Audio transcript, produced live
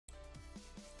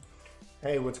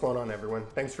Hey, what's going on everyone?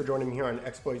 Thanks for joining me here on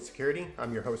Exploit Security.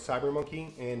 I'm your host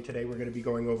CyberMonkey, and today we're going to be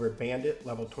going over Bandit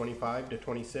level 25 to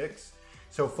 26.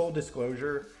 So full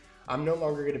disclosure, I'm no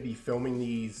longer going to be filming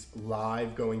these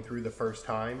live going through the first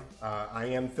time. I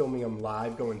am filming them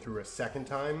live going through a second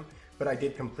time, but I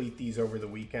did complete these over the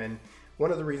weekend.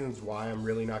 One of the reasons why I'm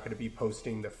really not going to be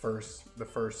posting the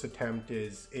first attempt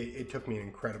is it took me an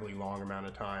incredibly long amount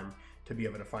of time to be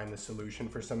able to find the solution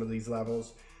for some of these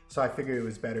levels. So I figured it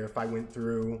was better if I went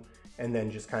through and then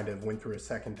just kind of went through a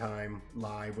second time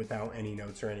live without any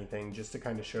notes or anything, just to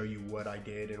kind of show you what I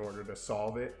did in order to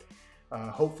solve it.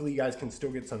 Hopefully you guys can still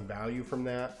get some value from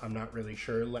that. I'm not really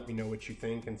sure. Let me know what you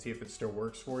think and see if it still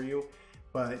works for you.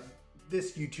 But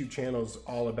this YouTube channel is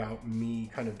all about me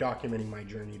kind of documenting my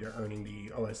journey to earning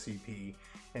the OSCP.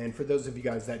 And for those of you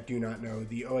guys that do not know,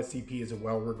 the OSCP is a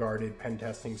well-regarded pen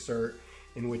testing cert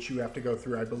in which you have to go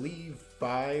through, I believe,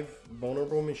 5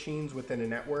 vulnerable machines within a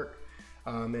network.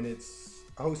 And it's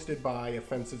hosted by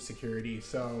Offensive Security.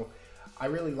 So I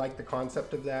really like the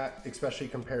concept of that, especially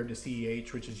compared to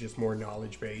CEH, which is just more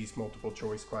knowledge-based, multiple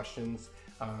choice questions.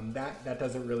 That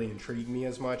doesn't really intrigue me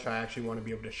as much. I actually want to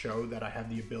be able to show that I have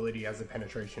the ability as a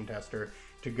penetration tester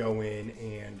to go in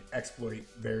and exploit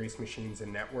various machines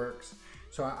and networks.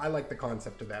 So I like the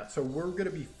concept of that. So we're going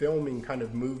to be filming kind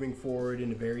of moving forward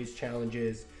into various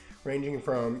challenges ranging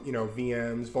from,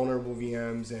 VMs, vulnerable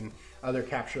VMs, and other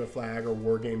capture the flag or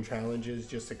war game challenges,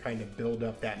 just to kind of build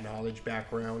up that knowledge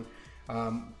background.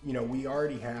 We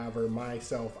already have, or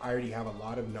myself, I already have a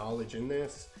lot of knowledge in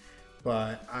this,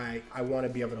 but I want to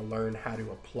be able to learn how to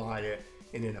apply it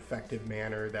in an effective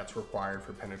manner that's required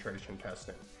for penetration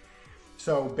testing.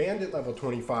 So Bandit level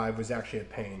 25 was actually a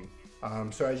pain.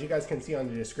 So as you guys can see on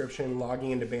the description,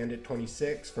 logging into Bandit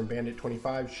 26 from Bandit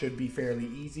 25 should be fairly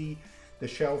easy. The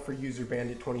shell for user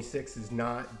Bandit 26 is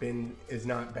not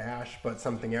bash, but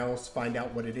something else. Find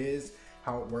out what it is,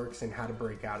 how it works, and how to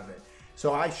break out of it.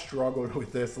 So I struggled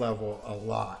with this level a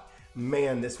lot.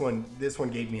 Man, this one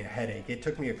gave me a headache. It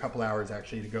took me a couple hours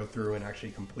actually to go through and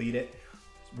actually complete it,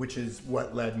 which is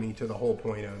what led me to the whole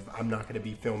point of I'm not going to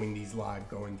be filming these live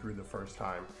going through the first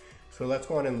time. So let's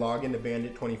go on and log into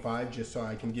Bandit 25 just so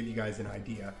I can give you guys an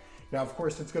idea. Now, of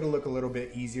course, it's going to look a little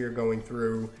bit easier going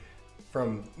through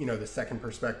from, the second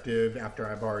perspective after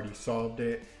I've already solved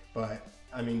it. But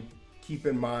I mean, keep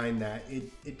in mind that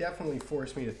it definitely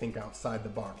forced me to think outside the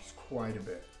box quite a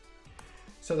bit.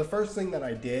 So the first thing that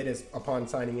I did is upon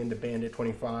signing into Bandit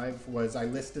 25 was I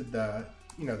listed the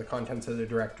contents of the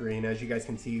directory. And as you guys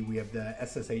can see, we have the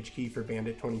SSH key for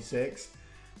Bandit 26.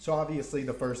 So obviously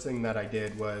the first thing that I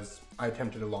did was I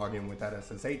attempted to log in with that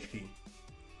SSH key.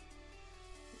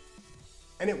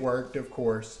 And it worked, of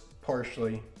course,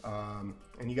 partially.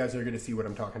 And you guys are going to see what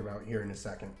I'm talking about here in a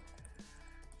second.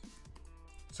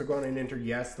 So go on and enter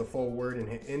yes, the full word, and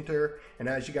hit enter. And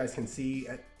as you guys can see,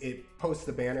 it posts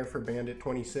the banner for Bandit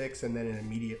 26 and then it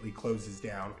immediately closes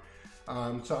down.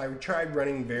 So I tried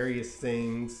running various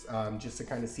things just to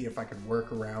kind of see if I could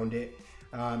work around it.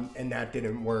 And that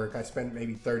didn't work. I spent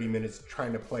maybe 30 minutes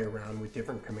trying to play around with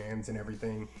different commands and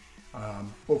everything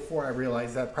before I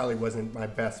realized that probably wasn't my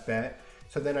best bet.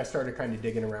 So then I started kind of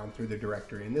digging around through the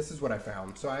directory, and this is what I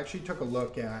found. So I actually took a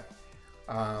look at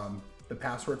the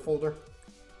password folder,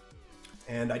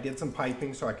 and I did some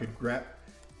piping so I could grep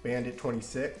Bandit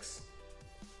 26.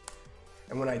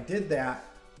 And when I did that,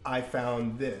 I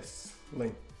found this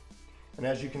link. And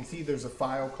as you can see, there's a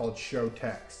file called show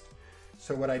text.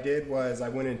 So what I did was I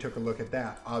went and took a look at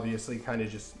that, obviously kind of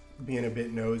just being a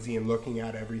bit nosy and looking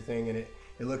at everything, and it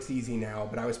looks easy now,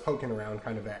 but I was poking around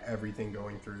kind of at everything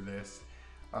going through this.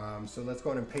 So let's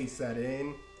go ahead and paste that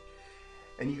in.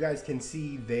 And you guys can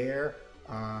see there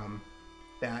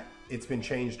that it's been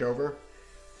changed over.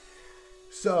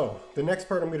 So the next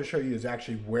part I'm going to show you is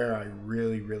actually where I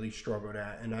really struggled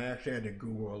at, and I actually had to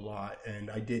Google a lot,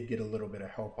 and I did get a little bit of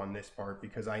help on this part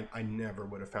because I never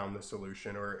would have found the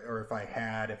solution, or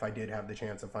if I did have the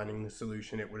chance of finding the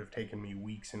solution, it would have taken me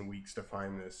weeks and weeks to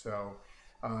find this. So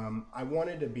I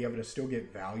wanted to be able to still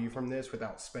get value from this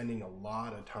without spending a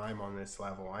lot of time on this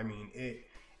level. I mean,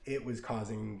 it was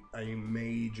causing a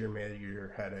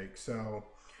major headache. So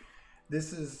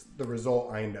this is the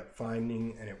result I ended up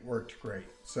finding, and it worked great.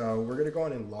 So we're going to go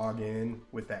on and log in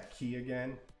with that key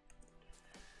again.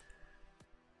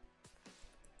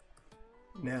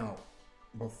 Now,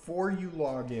 before you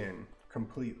log in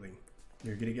completely,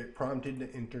 you're going to get prompted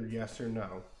to enter yes or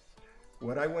no.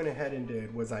 What I went ahead and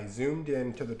did was I zoomed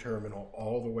in to the terminal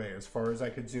all the way as far as I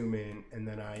could zoom in, and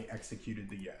then I executed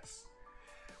the yes.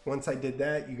 Once I did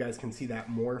that, you guys can see that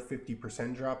more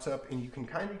 50% drops up, and you can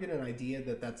kind of get an idea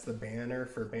that that's the banner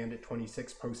for Bandit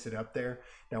 26 posted up there.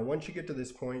 Now, once you get to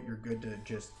this point, you're good to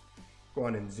just go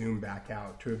on and zoom back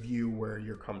out to a view where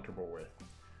you're comfortable with.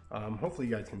 Hopefully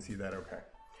you guys can see that okay.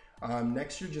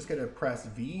 Next, you're just gonna press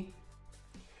V,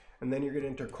 and then you're gonna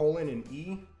enter colon and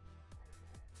E,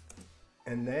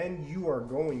 and then you are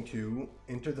going to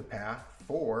enter the path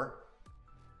for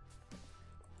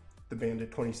the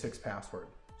Bandit 26 password.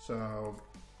 So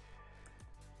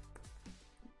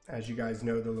as you guys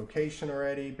know the location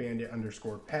already,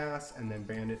 bandit_pass and then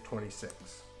bandit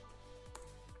 26.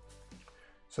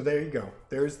 So there you go.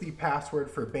 There's the password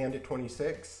for Bandit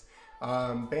 26.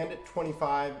 Bandit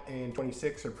 25 and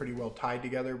 26 are pretty well tied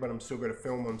together, but I'm still going to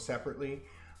film them separately.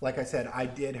 Like I said, I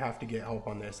did have to get help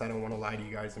on this. I don't want to lie to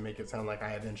you guys and make it sound like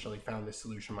I eventually found this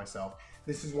solution myself.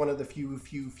 This is one of the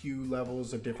few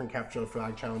levels of different capture the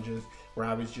flag challenges where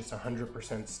I was just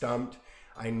 100% stumped.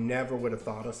 I never would have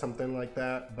thought of something like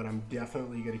that, but I'm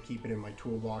definitely going to keep it in my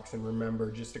toolbox and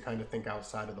remember just to kind of think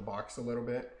outside of the box a little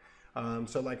bit.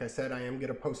 So like I said, I am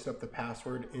going to post up the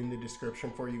password in the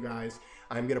description for you guys.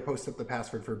 I'm going to post up the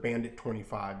password for Bandit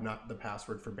 25, not the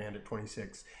password for Bandit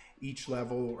 26. Each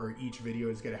level or each video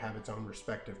is going to have its own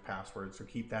respective password, so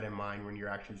keep that in mind when you're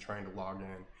actually trying to log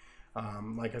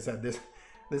in. Like I said,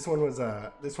 this one was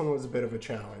a bit of a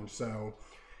challenge. So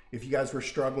if you guys were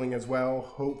struggling as well,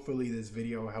 hopefully this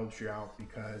video helps you out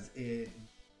because it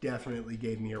definitely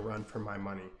gave me a run for my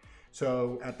money.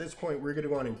 So at this point, we're going to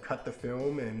go on and cut the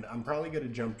film, and I'm probably going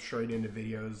to jump straight into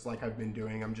videos like I've been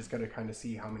doing. I'm just going to kind of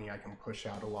see how many I can push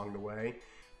out along the way.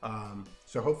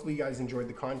 So hopefully you guys enjoyed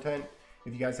the content.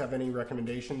 If you guys have any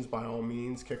recommendations, by all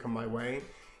means, kick them my way.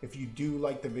 If you do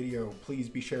like the video, please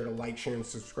be sure to like, share, and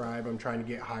subscribe. I'm trying to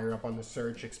get higher up on the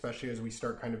search, especially as we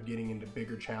start kind of getting into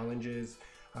bigger challenges,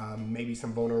 maybe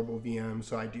some vulnerable VMs.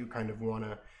 So I do kind of want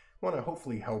to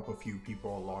hopefully help a few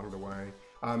people along the way.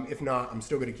 If not, I'm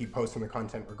still going to keep posting the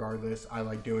content regardless. I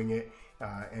like doing it,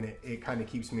 and it kind of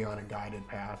keeps me on a guided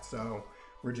path. So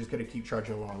we're just going to keep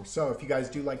trudging along. So if you guys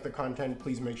do like the content,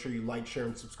 please make sure you like, share,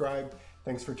 and subscribe.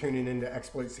 Thanks for tuning in to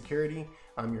Exploit Security.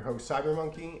 I'm your host,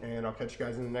 CyberMonkey, and I'll catch you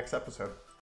guys in the next episode.